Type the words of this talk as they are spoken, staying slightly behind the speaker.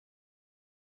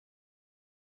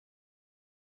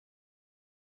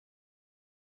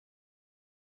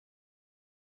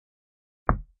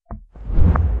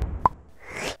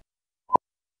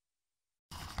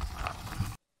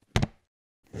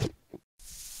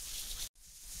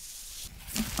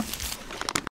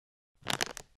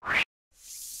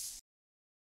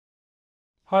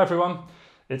Hi everyone,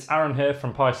 it's Aaron here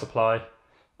from Pi Supply,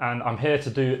 and I'm here to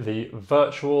do the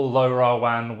virtual LoRa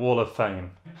WAN wall of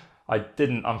fame. I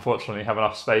didn't unfortunately have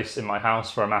enough space in my house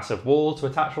for a massive wall to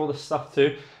attach all this stuff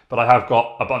to, but I have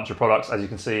got a bunch of products, as you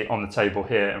can see on the table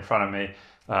here in front of me,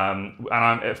 and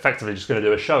I'm effectively just going to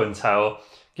do a show and tell,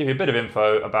 give you a bit of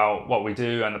info about what we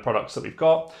do and the products that we've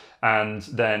got, and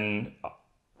then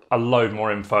a load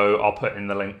more info I'll put in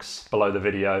the links below the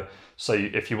video. So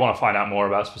if you want to find out more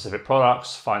about specific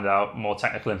products, find out more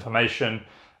technical information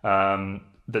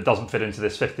that doesn't fit into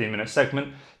this 15-minute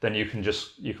segment, then you can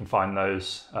find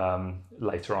those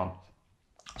later on.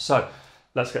 So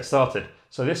let's get started.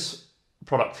 So this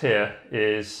product here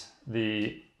is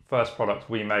the first product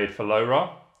we made for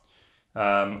LoRa,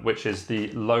 which is the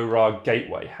LoRa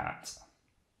Gateway HAT.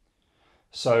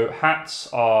 So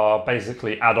HATs are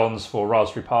basically add-ons for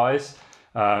Raspberry Pis,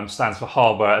 stands for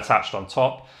hardware attached on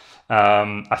top.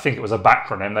 I think it was a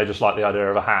backronym, they just liked the idea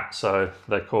of a hat, so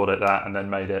they called it that and then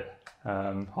made it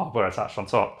hardware attached on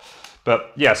top.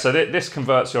 But yeah, so this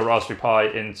converts your Raspberry Pi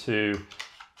into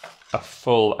a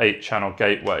full 8-channel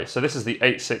gateway. So this is the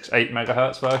 868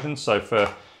 megahertz version, so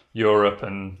for Europe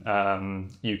and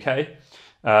UK.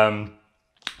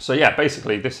 So yeah,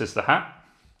 basically this is the hat.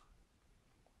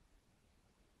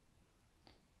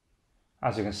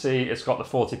 As you can see, it's got the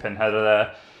 40-pin header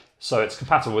there. So it's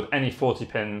compatible with any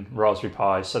 40-pin Raspberry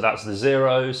Pi. So that's the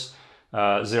zeros,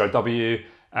 0W,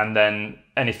 and then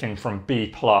anything from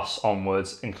B+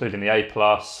 onwards, including the A+,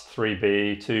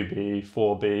 3B, 2B,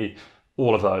 4B,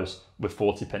 all of those with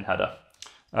 40-pin header.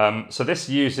 So this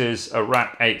uses a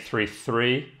RAC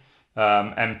 833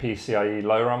 MPCIe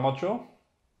LoRa module.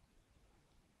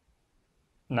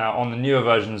 Now on the newer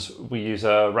versions we use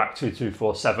a RAC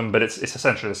 2247, but it's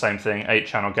essentially the same thing,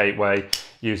 8-channel gateway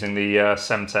using the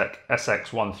Semtech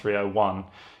SX1301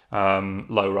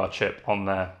 LoRa chip on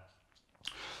there.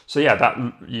 So yeah, that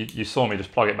you saw me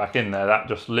just plug it back in there, that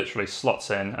just literally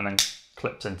slots in and then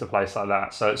clips into place like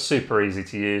that. So it's super easy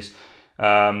to use.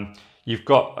 You've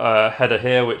got a header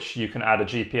here which you can add a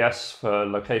GPS for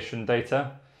location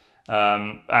data.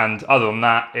 And other than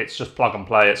that, it's just plug and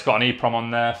play. It's got an EEPROM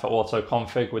on there for auto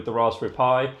config with the Raspberry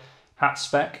Pi hat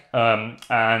spec.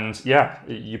 And yeah,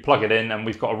 you plug it in and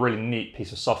we've got a really neat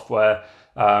piece of software,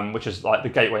 which is like the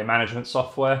gateway management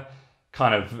software,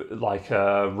 kind of like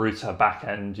a router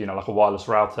backend, you know, like a wireless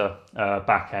router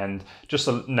backend, just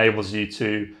enables you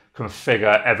to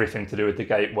configure everything to do with the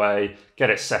gateway, get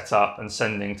it set up and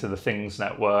sending to the Things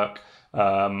network,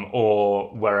 or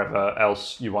wherever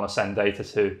else you want to send data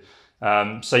to.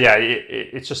 So yeah,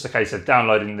 it's just a case of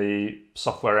downloading the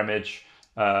software image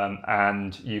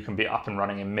and you can be up and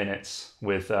running in minutes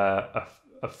with a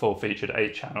full-featured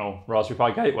 8-channel Raspberry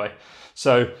Pi gateway.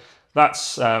 So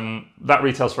that's that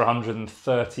retails for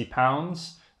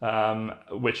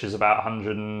 £130, which is about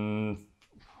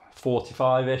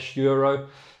 145-ish euro.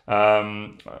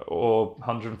 Or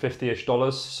 150-ish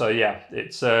dollars. So yeah,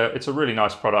 it's a really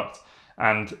nice product.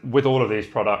 And with all of these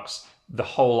products, the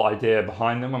whole idea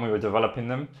behind them when we were developing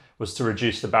them was to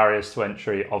reduce the barriers to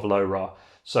entry of LoRa.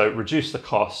 So reduce the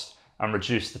cost and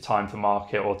reduce the time to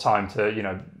market, or time to, you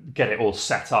know, get it all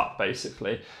set up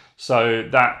basically. So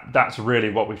that's really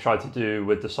what we've tried to do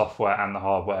with the software and the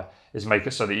hardware, is make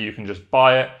it so that you can just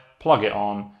buy it, plug it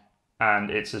on,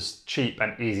 and it's as cheap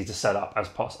and easy to set up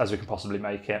as we can possibly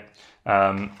make it.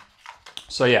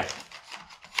 So yeah,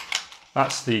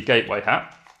 that's the gateway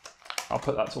hat. I'll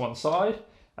put that to one side.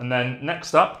 And then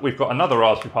next up, we've got another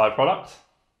Raspberry Pi product,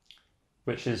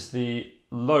 which is the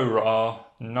LoRa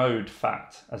Node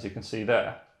FAT, as you can see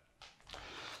there.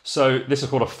 So this is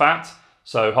called a FAT,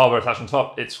 so hardware attached on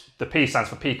top. The P stands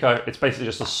for Pico. It's basically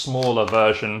just a smaller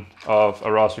version of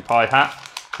a Raspberry Pi hat,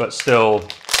 but still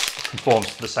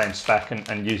conforms to the same spec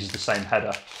and uses the same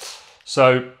header.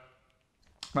 So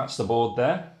that's the board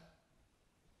there.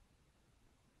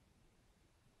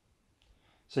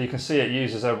 So you can see it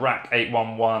uses a RAC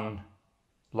 811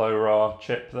 LoRa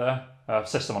chip there,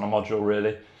 system on a module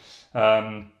really.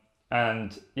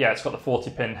 And yeah, it's got the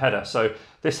 40-pin header. So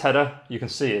this header, you can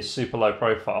see, is super low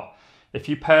profile. If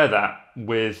you pair that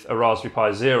with a Raspberry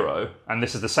Pi Zero, and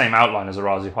this is the same outline as a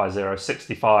Raspberry Pi Zero,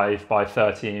 65 by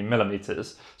 30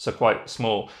 millimeters, so quite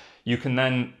small, you can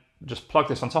then just plug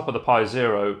this on top of the Pi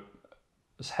Zero's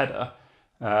header,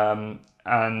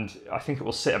 and I think it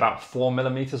will sit about 4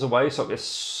 millimeters away, so it'll be a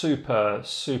super,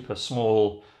 super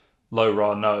small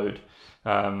LoRa node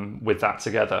with that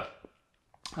together.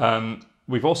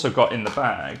 We've also got in the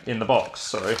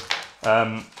box,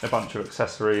 a bunch of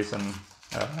accessories and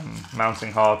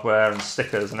mounting hardware and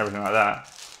stickers and everything like that.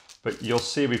 But you'll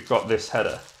see we've got this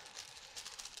header.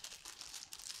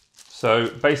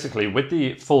 So basically with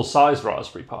the full size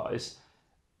Raspberry Pis,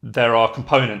 there are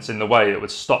components in the way that would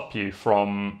stop you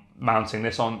from mounting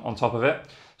this on top of it.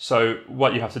 So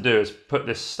what you have to do is put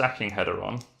this stacking header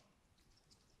on,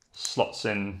 slots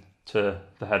in to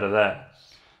the header there.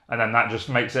 And then that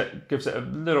just gives it a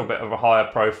little bit of a higher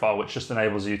profile, which just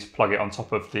enables you to plug it on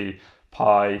top of the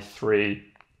Pi 3,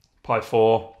 Pi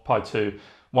 4, Pi 2,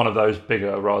 one of those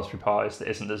bigger Raspberry Pis that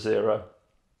isn't a Zero.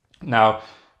 Now,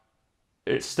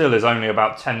 it still is only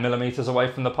about 10 millimeters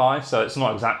away from the Pi, so it's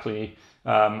not exactly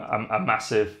a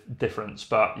massive difference,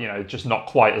 but you know, just not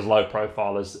quite as low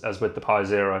profile as with the Pi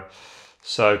Zero.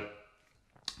 So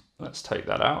let's take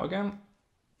that out again.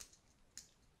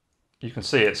 You can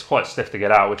see it's quite stiff to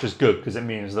get out, which is good because it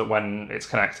means that when it's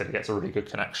connected, it gets a really good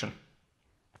connection.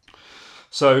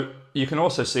 So you can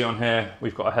also see on here,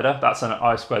 we've got a header. That's an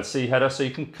I2C header. So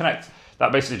you can connect,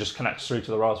 that basically just connects through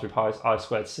to the Raspberry Pi's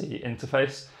I2C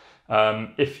interface.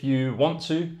 If you want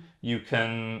to, you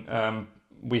can,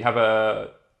 we have a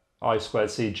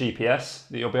I2C GPS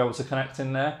that you'll be able to connect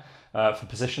in there for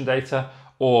position data,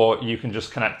 or you can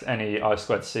just connect any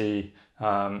I2C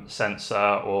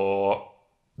sensor or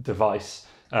device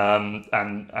and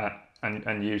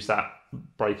use that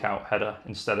breakout header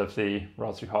instead of the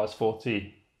Raspberry Pi's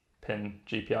 40-pin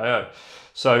GPIO.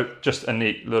 So just a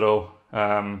neat little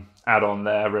add-on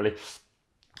there, really.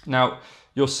 Now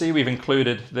you'll see we've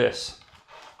included this,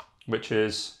 which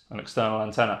is an external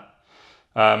antenna.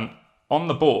 On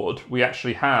the board we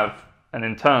actually have an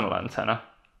internal antenna,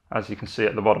 as you can see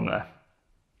at the bottom there,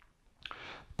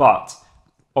 but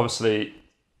obviously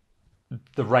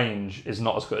the range is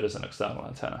not as good as an external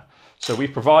antenna. So we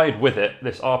provide with it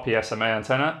this RP-SMA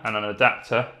antenna and an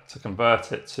adapter to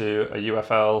convert it to a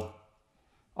UFL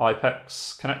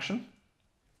IPEX connection.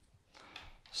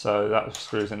 So that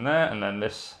screws in there, and then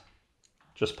this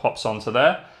just pops onto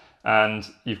there, and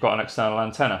you've got an external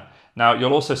antenna. Now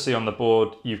you'll also see on the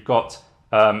board you've got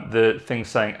the thing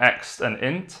saying EXT and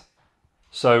INT.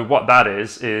 So what that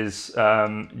is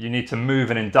you need to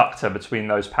move an inductor between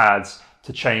those pads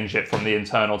to change it from the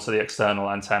internal to the external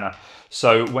antenna.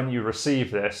 So when you receive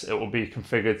this, it will be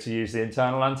configured to use the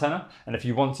internal antenna. And if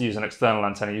you want to use an external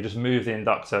antenna, you just move the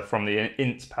inductor from the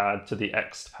INT pad to the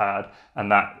EXT pad,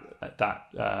 and that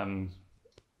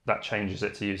changes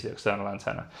it to use the external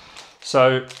antenna.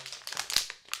 So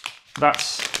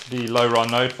that's the LoRa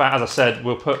node FAT. As I said,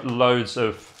 we'll put loads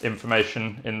of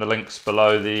information in the links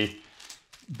below the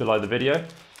video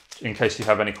in case you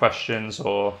have any questions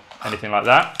or anything like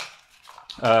that.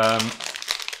 I'll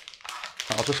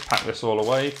just pack this all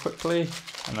away quickly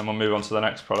and then we'll move on to the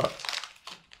next product.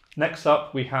 Next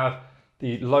up we have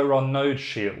the LoRa Node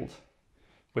Shield,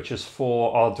 which is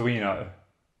for Arduino.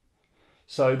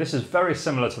 So this is very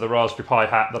similar to the Raspberry Pi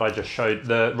HAT that I just showed,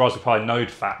 the Raspberry Pi Node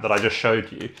FAT that I just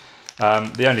showed you.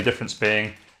 The only difference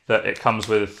being that it comes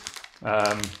with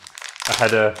a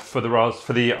header for the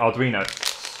Arduino.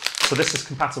 So this is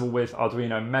compatible with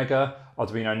Arduino Mega,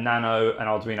 Arduino Nano, and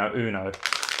Arduino Uno.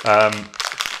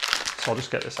 So I'll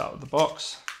just get this out of the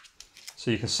box.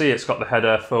 So you can see it's got the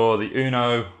header for the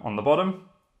Uno on the bottom,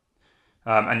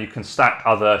 and you can stack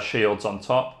other shields on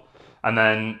top. And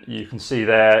then you can see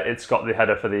there it's got the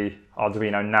header for the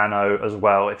Arduino Nano as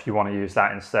well, if you want to use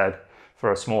that instead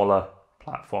for a smaller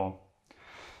platform.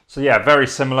 So yeah, very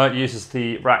similar. It uses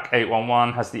the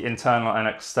RAC811, has the internal and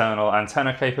external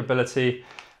antenna capability.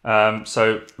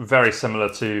 So very similar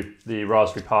to the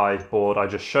Raspberry Pi board I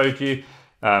just showed you,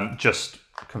 just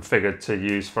configured to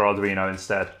use for Arduino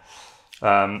instead.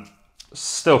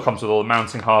 Still comes with all the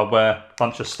mounting hardware,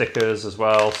 bunch of stickers as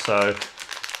well, so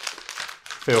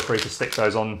feel free to stick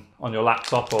those on your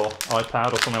laptop or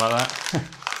iPad or something like that.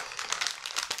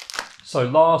 So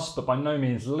last but by no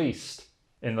means least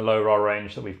in the LoRa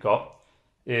range that we've got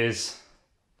is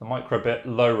the Microbit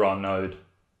LoRa node.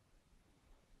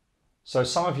 So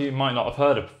some of you might not have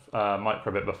heard of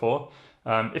Microbit before.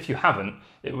 If you haven't,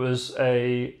 it was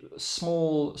a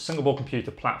small single-board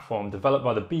computer platform developed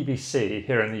by the BBC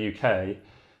here in the UK,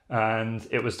 and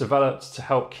it was developed to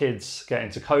help kids get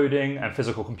into coding and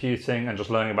physical computing and just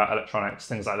learning about electronics,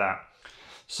 things like that.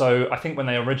 So I think when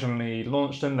they originally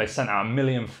launched them, they sent out 1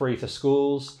 million free to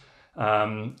schools,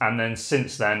 and then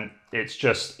since then, it's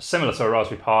just similar to a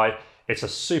Raspberry Pi. It's a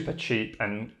super cheap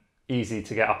and easy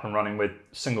to get up and running with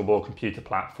single-board computer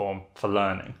platform for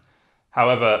learning.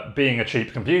 However, being a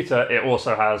cheap computer, it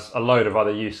also has a load of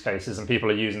other use cases and people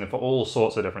are using it for all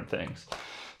sorts of different things.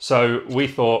 So we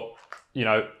thought, you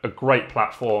know, a great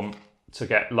platform to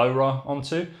get LoRa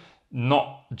onto,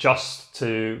 not just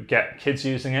to get kids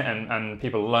using it and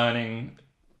people learning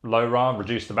LoRa,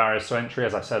 reduce the barriers to entry,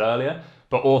 as I said earlier,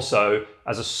 but also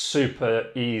as a super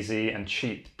easy and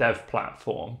cheap dev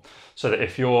platform, so that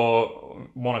if you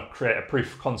want to create a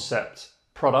proof of concept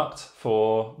product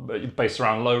based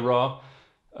around LoRa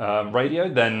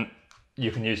radio, then you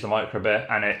can use the Microbit,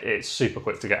 and it's super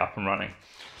quick to get up and running.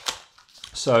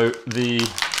 So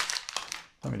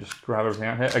let me just grab everything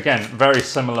out here. Again, very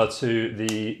similar to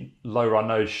the LoRa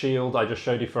Node Shield I just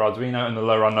showed you for Arduino and the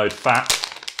LoRa Node FAT.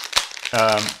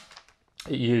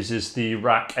 It uses the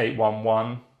rack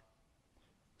 811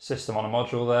 system on a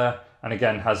module there, and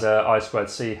again has a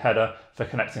I2C header for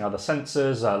connecting other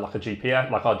sensors like a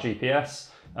GPS, like our GPS,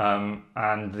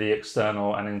 and the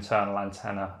external and internal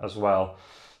antenna as well.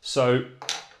 So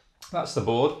that's the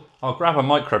board. I'll grab a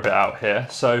Microbit out here.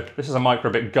 So this is a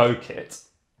Microbit Go kit.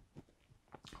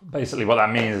 Basically what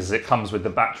that means is it comes with the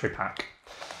battery pack.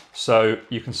 So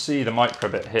you can see the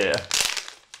Microbit here,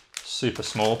 super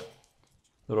small,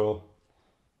 little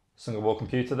single board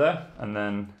computer there, and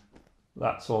then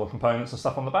that's all the components and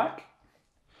stuff on the back.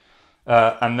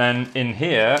 And then in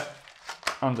here,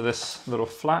 under this little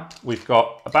flap, we've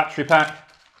got a battery pack,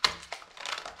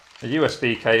 a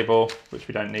USB cable, which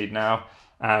we don't need now,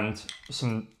 and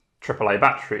some AAA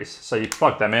batteries. So you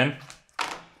plug them in,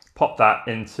 pop that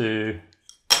into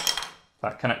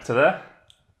that connector there,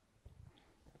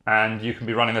 and you can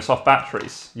be running this off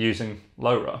batteries using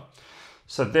LoRa.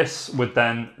 So this would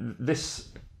then,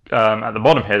 at the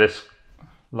bottom here, this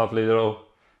lovely little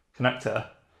connector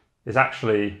is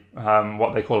actually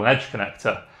what they call an edge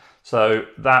connector. So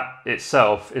that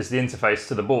itself is the interface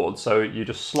to the board. So you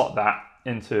just slot that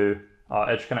into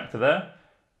our edge connector there,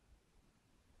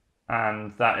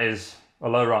 and that is a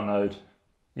LoRa node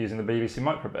using the BBC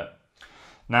Microbit.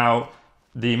 Now,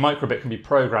 the Microbit can be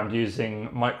programmed using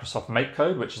Microsoft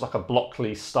MakeCode, which is like a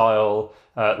Blockly style,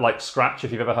 like Scratch,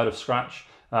 if you've ever heard of Scratch,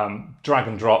 drag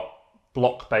and drop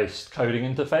block-based coding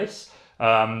interface.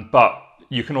 But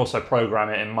you can also program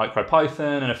it in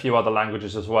MicroPython and a few other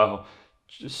languages as well.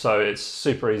 So it's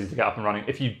super easy to get up and running.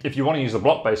 If you want to use the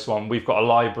block-based one, we've got a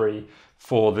library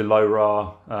for the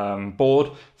LoRa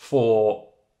board for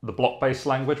the block-based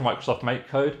language, Microsoft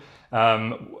MakeCode.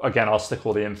 Again, I'll stick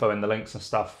all the info in the links and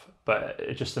stuff, but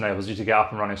it just enables you to get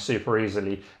up and running super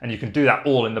easily. And you can do that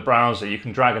all in the browser. You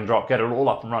can drag and drop, get it all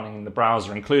up and running in the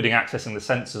browser, including accessing the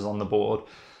sensors on the board.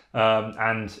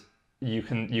 And you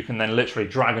can then literally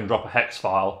drag and drop a hex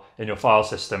file in your file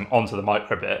system onto the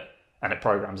Microbit, and it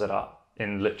programs it up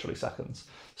in literally seconds.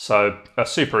 So a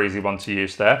super easy one to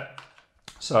use there.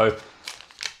 So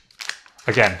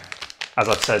again, as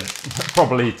I've said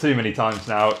probably too many times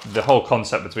now, the whole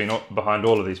concept behind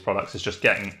all of these products is just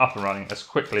getting up and running as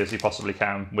quickly as you possibly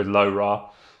can with LoRa,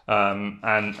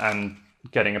 and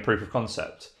getting a proof of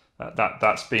concept.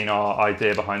 That's been our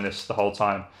idea behind this the whole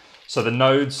time. So the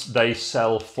nodes, they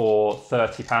sell for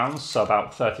 £30, so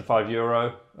about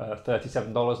 €35,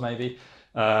 $37 maybe.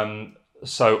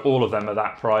 So all of them are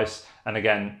that price. And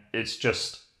again, it's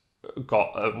just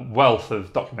got a wealth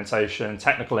of documentation,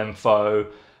 technical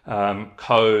info,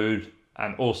 code,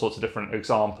 and all sorts of different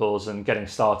examples and getting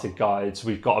started guides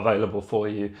we've got available for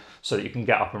you so that you can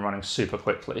get up and running super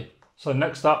quickly. So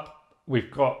next up,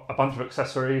 we've got a bunch of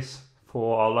accessories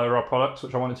for our LoRa products,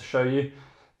 which I wanted to show you.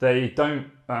 They don't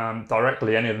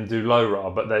directly, any of them do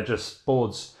LoRa, but they're just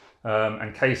boards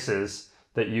and cases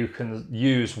that you can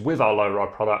use with our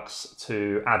LoRa products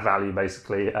to add value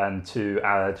basically, and to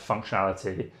add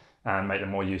functionality and make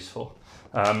them more useful.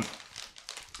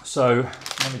 So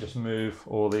let me just move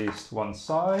all these to one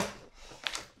side.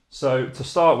 So to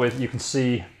start with, you can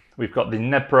see we've got the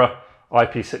Nebra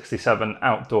IP67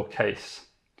 outdoor case.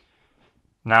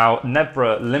 Now,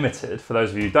 Nebra Limited, for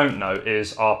those of you who don't know,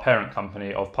 is our parent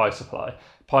company of Pi Supply.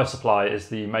 Pi Supply is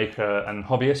the maker and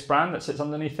hobbyist brand that sits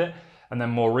underneath it. And then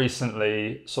more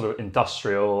recently, sort of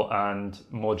industrial and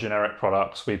more generic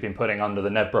products we've been putting under the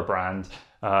Nebra brand,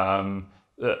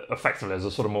 effectively as a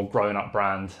sort of more grown-up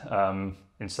brand,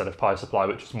 instead of Pi Supply,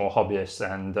 which is more hobbyist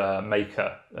and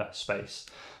maker space.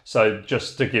 So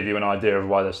just to give you an idea of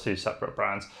why there's two separate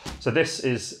brands. So this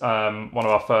is one of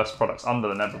our first products under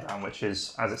the Nebra brand, which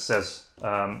is, as it says,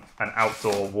 an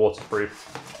outdoor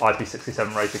waterproof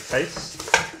IP67 rated case.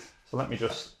 So let me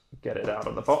just get it out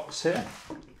of the box here.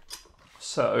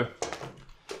 So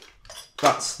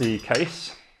that's the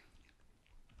case.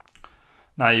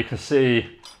 Now you can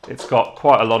see it's got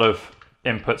quite a lot of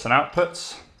inputs and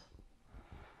outputs.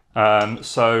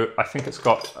 So I think it's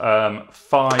got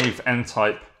 5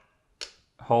 N-type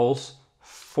holes,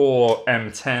 4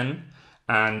 M10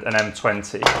 and an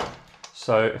M20.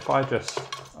 So if I just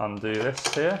undo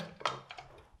this here,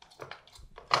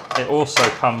 it also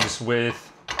comes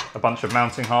with a bunch of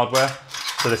mounting hardware.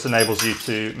 So this enables you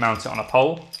to mount it on a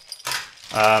pole.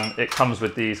 It comes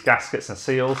with these gaskets and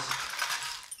seals,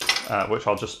 which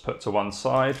I'll just put to one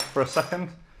side for a second.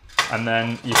 And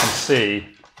then you can see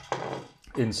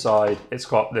inside it's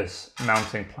got this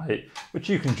mounting plate, which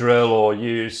you can drill or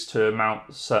use to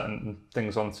mount certain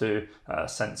things onto,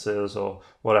 sensors or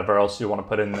whatever else you want to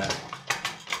put in there.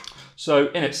 So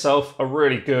in itself, a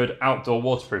really good outdoor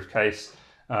waterproof case,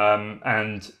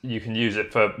 and you can use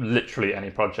it for literally any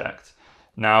project.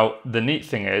 Now, the neat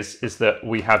thing is that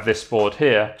we have this board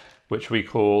here, which we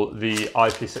call the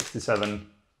IP67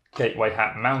 Gateway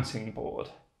HAT mounting board.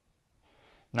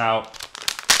 Now,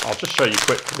 I'll just show you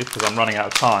quickly because I'm running out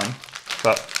of time,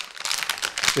 but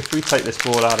if we take this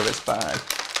board out of its bag,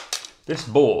 this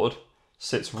board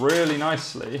sits really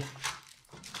nicely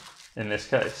in this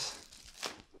case.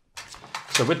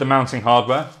 So with the mounting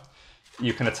hardware,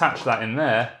 you can attach that in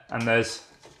there, and there's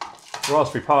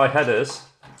Raspberry Pi headers.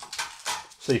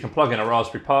 So you can plug in a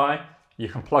Raspberry Pi, you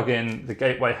can plug in the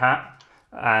Gateway HAT,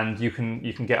 and you can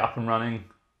get up and running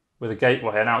with a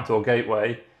gateway, an outdoor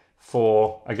gateway,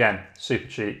 for, again, super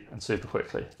cheap and super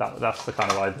quickly. That's the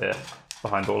kind of idea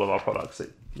behind all of our products.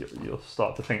 You'll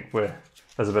start to think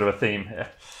there's a bit of a theme here.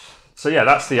 So yeah,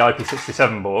 that's the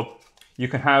IP67 board. You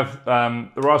can have the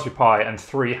Raspberry Pi and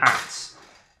 3 hats.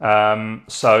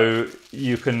 So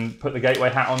you can put the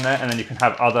Gateway HAT on there, and then you can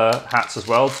have other hats as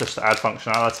well, just to add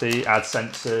functionality, add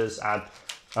sensors, add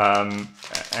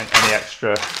any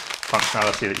extra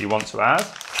functionality that you want to add.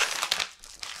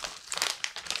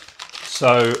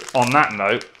 So on that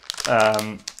note,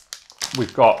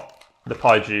 we've got the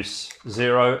PiJuice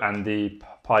Zero and the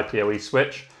Pi PoE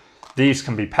switch. These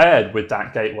can be paired with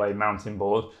that gateway mounting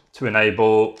board to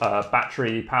enable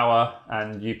battery power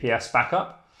and UPS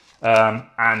backup.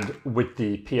 And with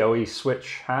the PoE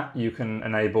switch hat, you can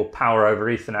enable power over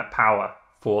Ethernet power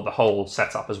for the whole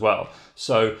setup as well.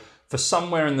 So for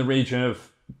somewhere in the region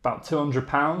of about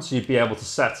 £200, you'd be able to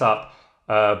set up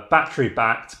a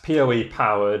battery-backed,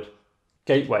 PoE-powered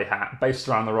Gateway HAT based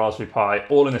around the Raspberry Pi,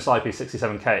 all in this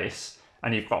IP67 case,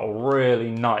 and you've got a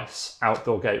really nice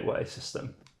outdoor gateway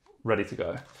system ready to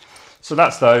go. So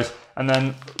that's those. And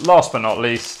then last but not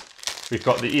least, we've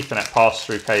got the Ethernet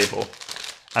pass-through cable.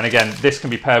 And again, this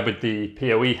can be paired with the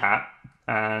PoE hat,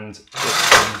 and it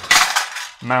can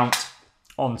mount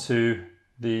onto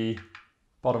the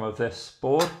bottom of this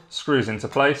board, screws into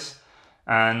place,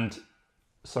 and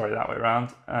sorry, that way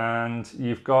around. And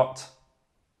you've got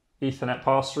Ethernet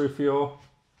pass-through for your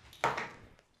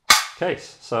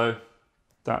case. So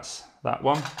that's that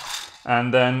one.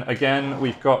 And then again,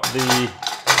 we've got the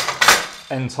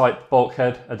N-type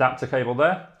bulkhead adapter cable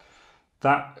there.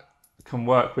 That can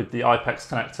work with the IPEX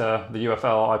connector, the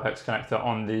UFL IPEX connector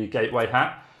on the Gateway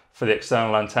HAT for the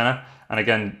external antenna. And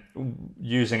again,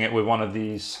 using it with one of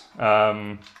these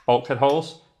bulkhead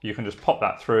holes, you can just pop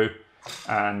that through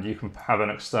and you can have an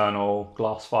external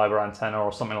glass fiber antenna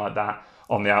or something like that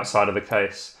on the outside of the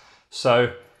case.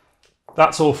 So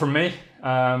that's all from me.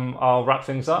 I'll wrap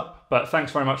things up, but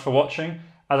thanks very much for watching.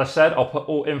 As I said, I'll put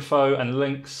all info and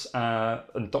links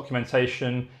and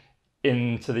documentation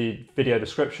into the video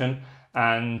description.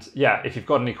 And yeah, if you've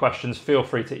got any questions, feel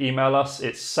free to email us.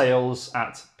 It's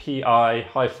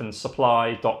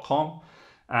sales@pi-supply.com,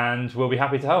 and we'll be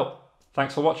happy to help.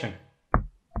 Thanks for watching.